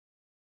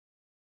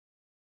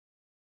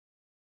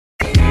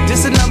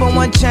Just a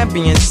 #1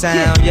 champion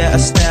sound. Yeah,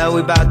 Estelle,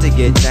 we about to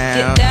get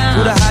down.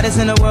 Who the hottest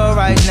in the world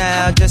right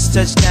now? Just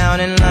touched down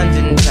in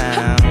London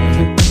town.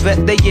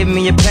 Bet they give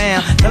me a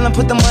pound. Tell them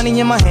put the money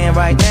in my hand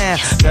right now.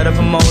 Set up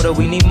a motor,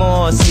 we need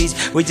more seats.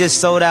 We just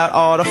sold out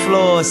all the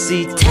floor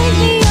seats. Take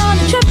me on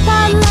a trip,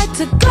 I'd like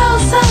to go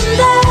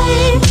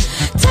someday.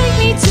 Take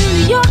me to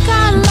New York,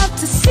 I'd love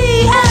to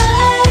see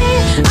LA.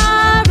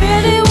 I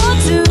really want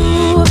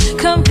to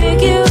come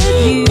pick it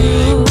with you.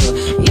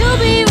 You'll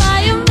be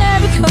my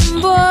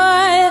American boy.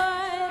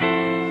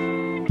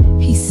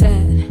 He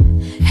said,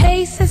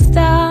 hey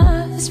sister,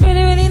 it's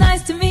really, really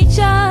nice to meet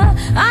ya.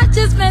 I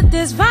just met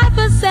this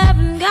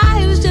 5'7"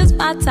 guy who's just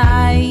my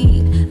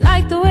type.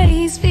 Like the way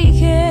he's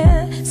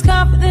speaking, his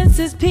confidence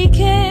is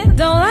peaking.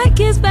 Don't like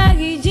his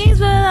baggy jeans,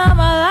 but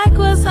I'ma like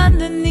what's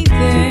underneath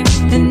it.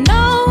 And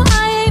no,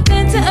 I ain't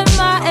been to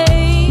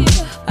MIA.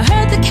 I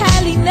heard the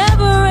Cali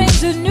never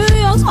rains, and New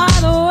York's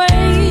wide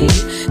awake.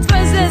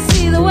 First let's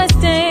see the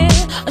West End,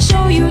 I'll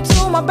show you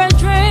to my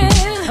bedroom.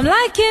 I'm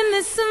liking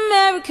this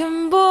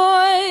American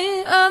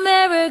boy,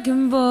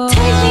 American boy.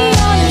 Take me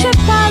on a trip,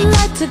 I'd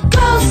like to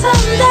go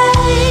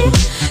someday.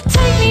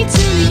 Take me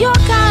to New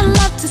York, I'd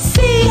love to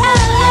see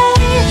LA.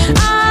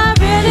 I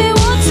really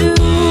want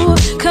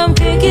to come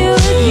pick it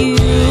with you.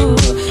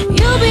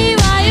 You'll be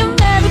my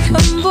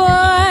American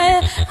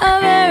boy,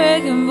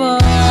 American boy.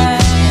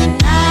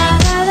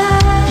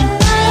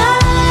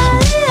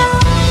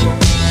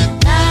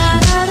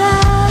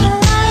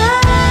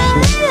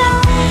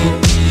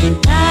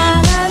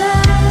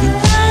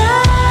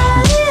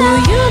 Will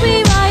you be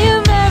my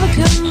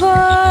American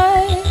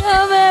boy,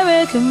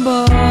 American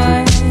boy?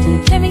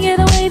 Can we get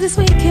away this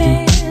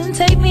weekend?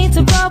 Take me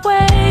to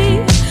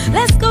Broadway.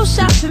 Let's go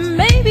shopping,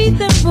 maybe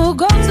then we'll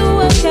go to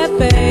a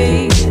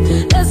cafe.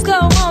 Let's go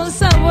on the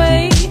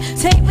subway,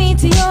 take me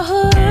to your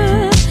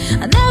hood.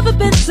 I've never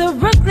been to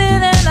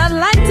Brooklyn and I'd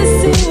like to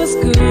see what's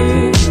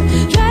good.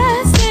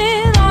 Dressed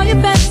in all your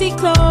fancy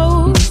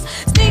clothes,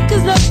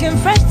 sneakers looking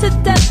fresh to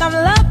death. I'm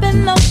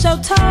loving no show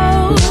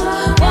toes.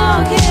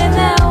 Walking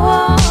that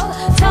wall,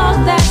 talk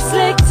that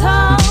slick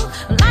talk.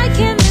 I'm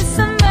liking this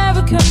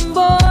American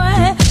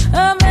boy,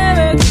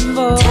 American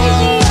boy. Take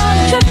me on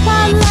a trip,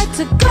 I'd like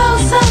to go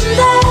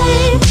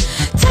someday.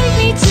 Take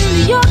me to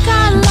New York,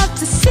 I'd love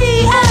to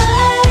see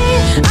LA.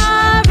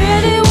 I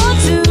really want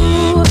to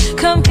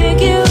come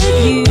pick it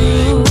with you.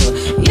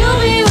 You'll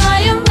be my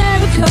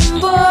American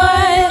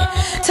boy.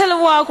 Tell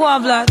him walk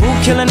one block. Who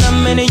killing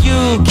them in the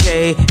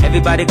UK?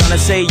 Everybody gonna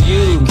say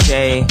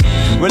UK.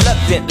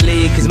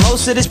 Reluctantly, cause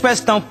most of this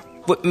press don't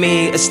with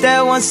me.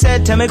 Estelle once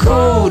said, tell me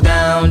cool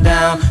down,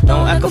 down.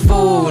 Don't act a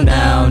fool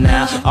now,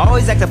 now.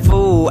 Always act a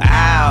fool,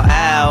 ow,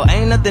 ow.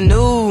 Ain't nothing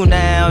new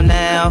now,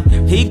 now.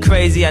 He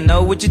crazy, I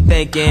know what you're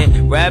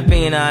thinking.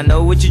 Rapping, I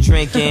know what you're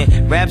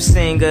drinking. Rap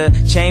singer,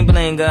 chain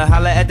blinger.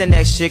 Holla at the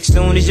next chick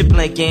soon as you're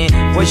blinking.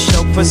 What's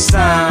your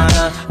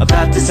persona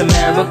about this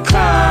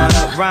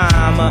Americana?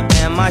 Rhymer,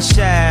 am I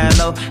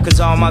shallow?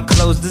 Cause all my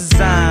clothes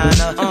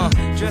designer.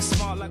 Dress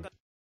smart like a